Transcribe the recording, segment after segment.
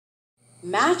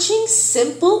Matching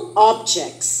simple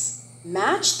objects.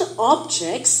 Match the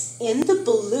objects in the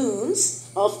balloons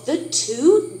of the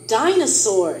two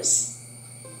dinosaurs.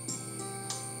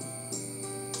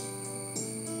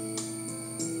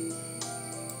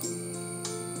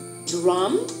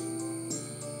 Drum,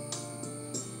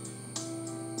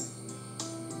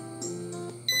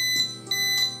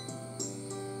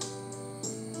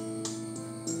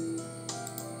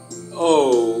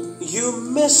 Oh, you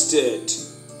missed it.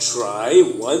 Try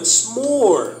once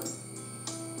more.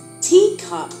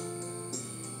 teacup,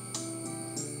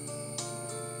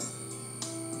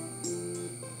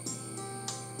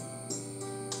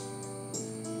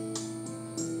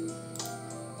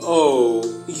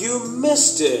 Oh, you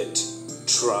missed it.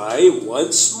 Try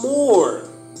once more.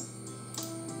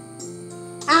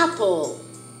 apple,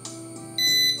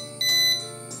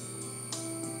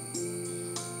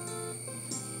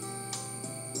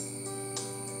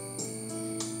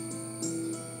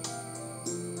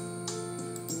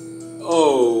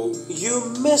 Oh,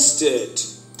 you missed it.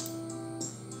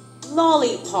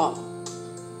 lollipop,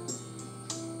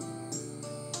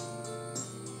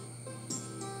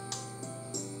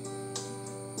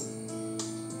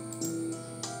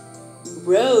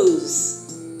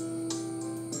 rose,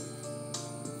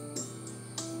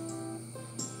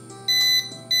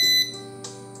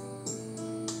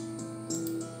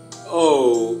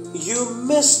 Oh, you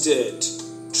missed it.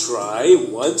 Try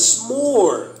once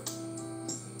more.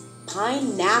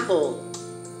 pineapple,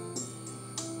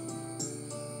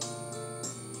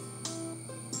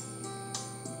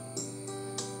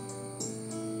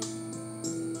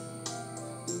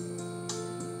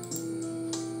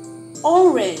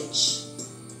 orange,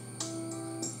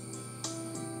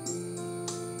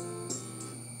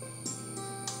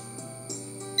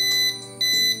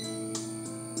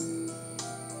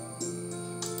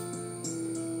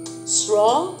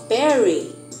 strawberry,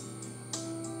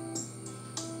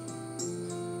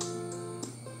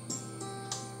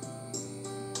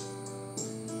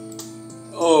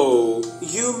 Oh,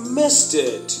 you missed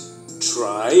it.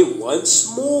 Try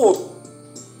once more.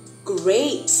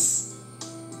 grapes,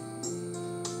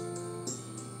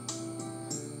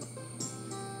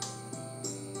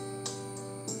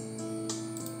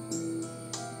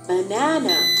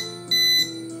 banana,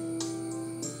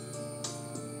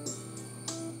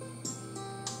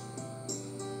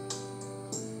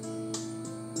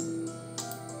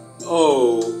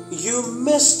 Oh, you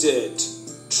missed it.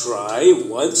 Try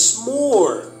once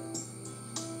more.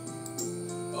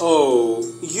 Oh,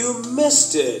 you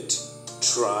missed it.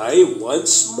 Try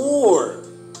once more.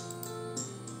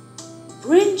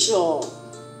 brinjal,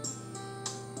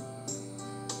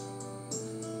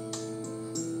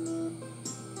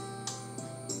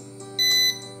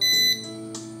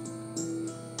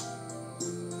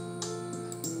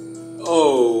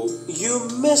 Oh, you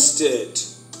missed it.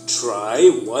 Try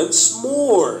once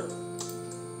more.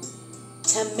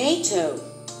 tomato,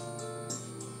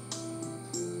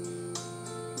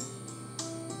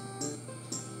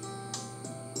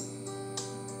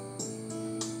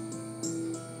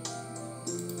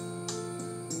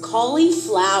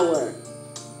 cauliflower,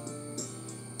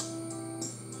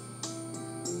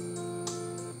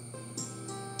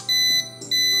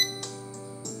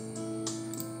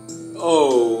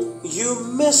 Oh, you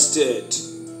missed it.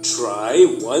 Try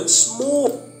once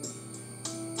more.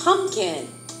 pumpkin,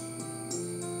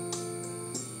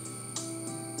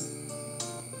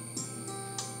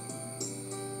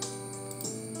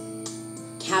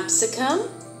 capsicum,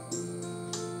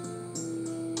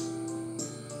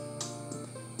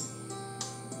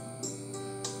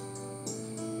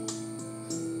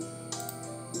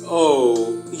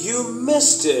 Oh, you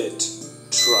missed it.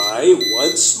 Try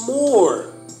once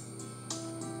more.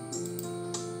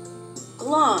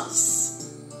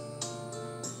 gloss,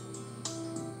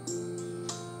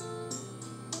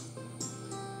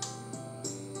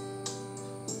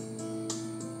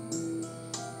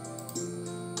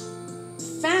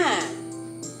 fan,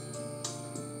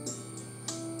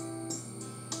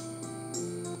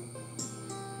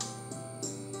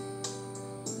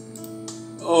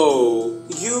 Oh,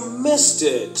 you missed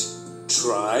it.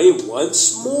 Try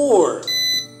once more.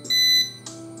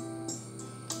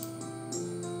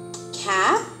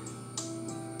 cap,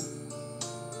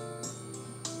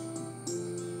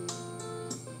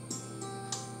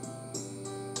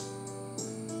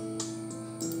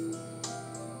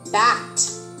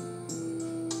 bat,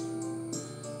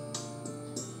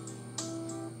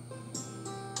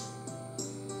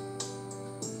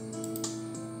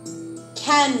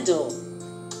 candle,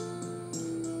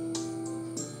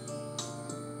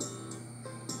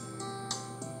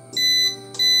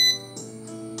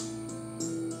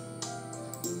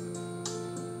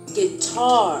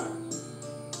 guitar,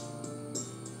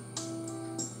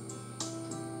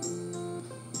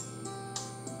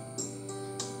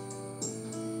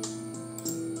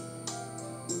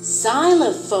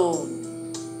 xylophone,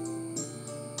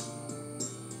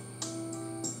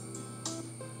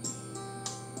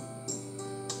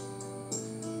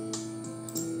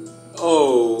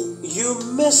 Oh, you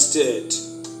missed it.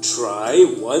 Try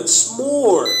once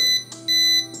more.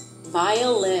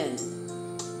 violin,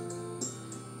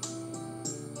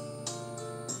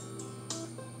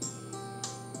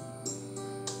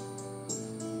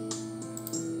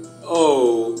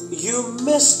 Oh, you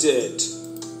missed it.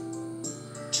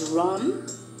 drum,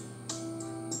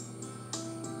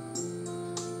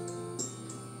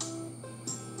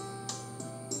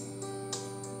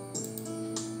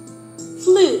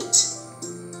 flute.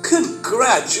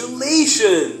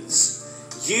 Congratulations!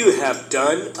 You have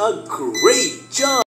done a great